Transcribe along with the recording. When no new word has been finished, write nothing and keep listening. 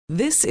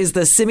This is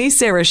the Simi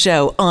Sara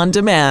Show on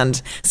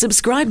demand.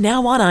 Subscribe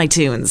now on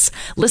iTunes.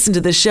 Listen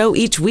to the show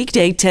each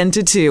weekday 10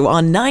 to 2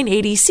 on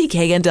 980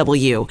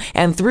 CKNW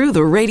and through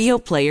the Radio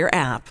Player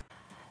app.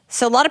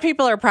 So a lot of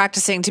people are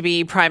practicing to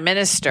be prime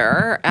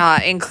minister,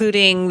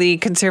 including the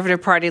Conservative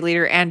Party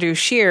leader Andrew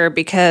Scheer,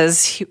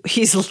 because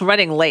he's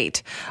running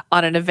late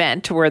on an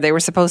event where they were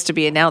supposed to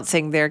be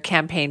announcing their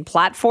campaign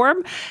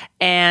platform.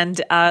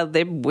 And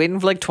they've waited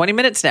for like 20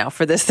 minutes now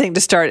for this thing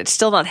to start. It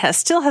still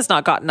has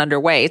not gotten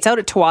underway. It's out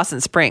at Tsawwassen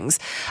Springs.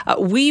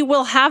 We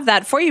will have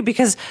that for you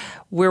because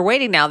we're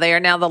waiting now. They are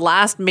now the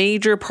last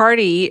major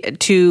party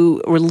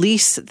to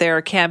release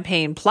their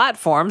campaign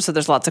platform. So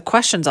there's lots of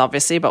questions,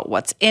 obviously, about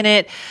what's in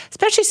it,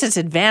 especially since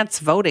advance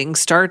voting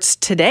starts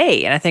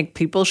today. And I think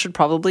people should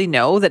probably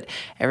know that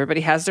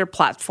everybody has their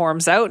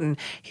platforms out. And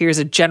here's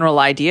a general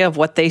idea of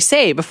what they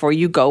say before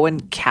you go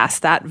and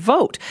cast that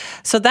vote.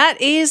 So that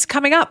is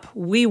coming up.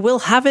 We will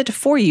have it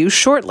for you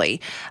shortly.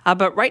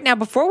 But right now,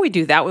 before we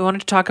do that, we wanted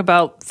to talk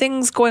about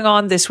things going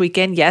on this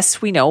weekend. Yes,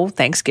 we know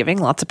Thanksgiving.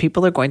 Lots of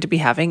people are going to be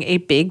having a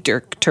big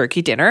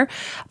turkey dinner,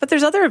 but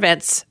there's other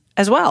events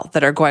as well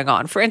that are going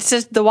on. For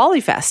instance, the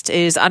Diwali Fest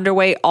is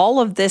underway all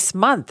of this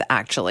month,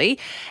 actually.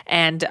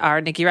 And our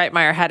Nikki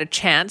Reitmeyer had a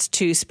chance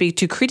to speak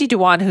to Kriti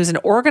Dewan, who's an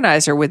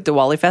organizer with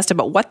Diwali Fest,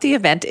 about what the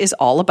event is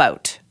all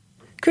about.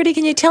 Kriti,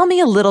 can you tell me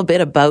a little bit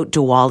about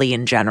Diwali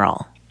in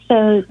general?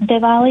 So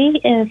Diwali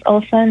is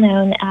also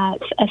known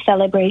as a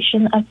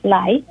celebration of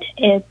light.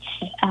 It's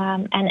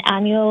an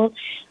annual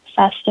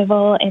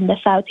festival in the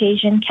South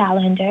Asian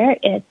calendar.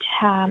 It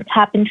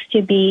happens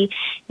to be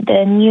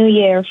the new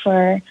year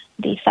for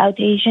the South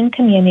Asian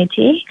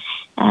community,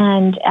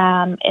 and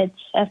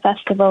it's a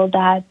festival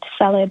that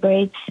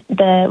celebrates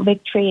the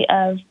victory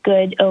of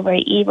good over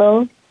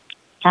evil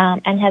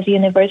and has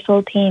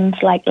universal themes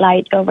like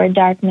light over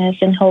darkness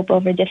and hope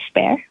over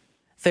despair.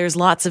 There's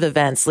lots of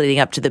events leading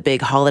up to the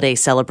big holiday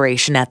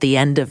celebration at the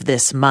end of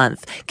this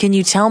month. Can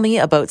you tell me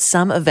about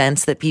some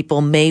events that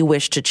people may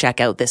wish to check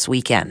out this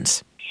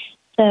weekend?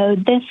 So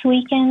this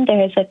weekend,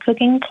 there is a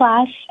cooking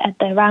class at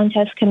the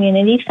Roundhouse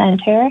Community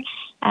Center,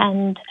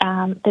 and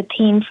the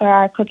theme for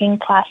our cooking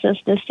classes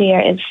this year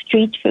is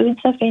street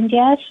foods of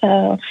India,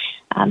 so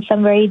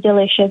some very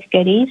delicious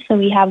goodies. So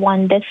we have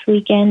one this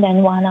weekend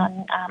and one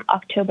on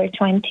October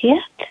 20th.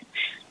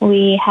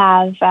 We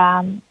have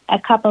a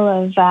couple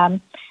of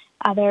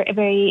other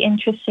very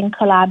interesting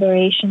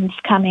collaborations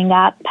coming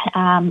up.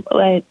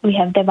 We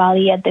have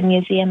Diwali at the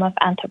Museum of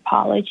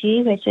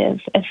Anthropology, which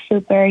is a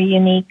super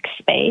unique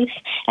space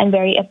and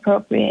very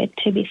appropriate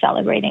to be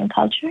celebrating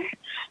culture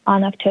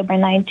on October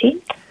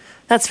 19th.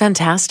 That's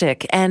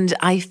fantastic. And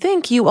I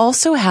think you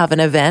also have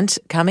an event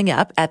coming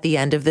up at the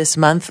end of this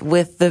month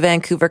with the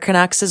Vancouver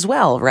Canucks as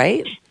well,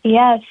 right?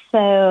 Yes.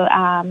 So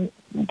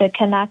the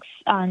Canucks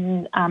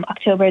on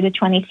October the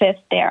 25th,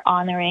 they're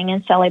honoring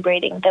and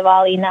celebrating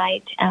Diwali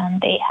night, and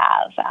they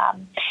have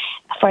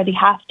for the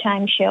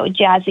halftime show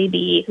Jazzy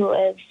B, who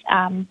is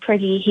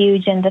pretty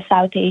huge in the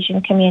South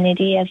Asian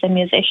community as a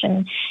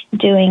musician,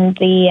 doing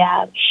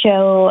the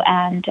show,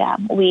 and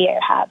we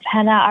have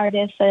henna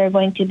artists that are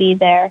going to be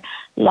there.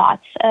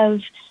 Lots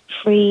of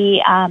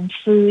free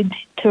food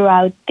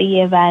throughout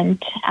the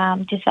event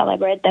to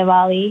celebrate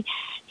Diwali,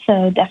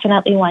 so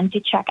definitely one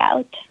to check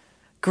out.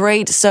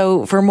 Great.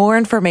 So for more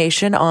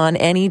information on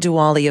any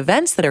Diwali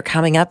events that are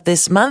coming up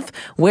this month,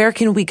 where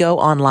can we go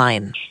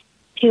online?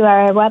 To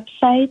our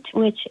website,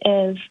 which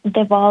is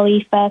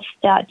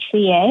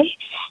diwalifest.ca.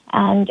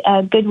 And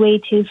a good way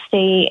to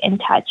stay in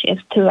touch is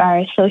through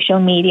our social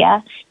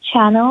media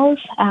channels.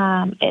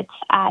 It's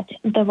at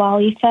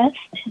Diwali Fest.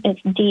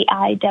 It's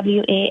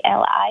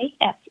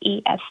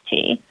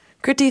DIWALIFEST.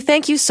 Kriti,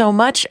 thank you so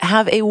much.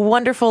 Have a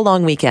wonderful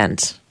long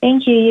weekend.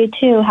 Thank you. You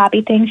too.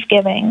 Happy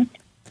Thanksgiving.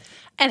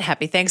 And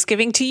happy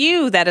Thanksgiving to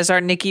you. That is our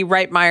Nikki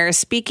Reitmeyer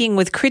speaking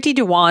with Kriti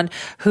Dewan,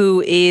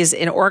 who is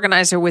an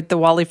organizer with the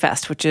Diwali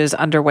Fest, which is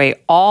underway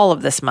all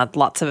of this month.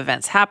 Lots of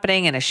events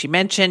happening. And as she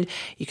mentioned,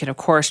 you can, of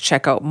course,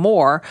 check out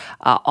more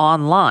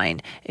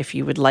online if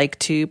you would like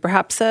to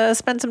perhaps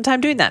spend some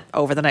time doing that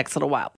over the next little while.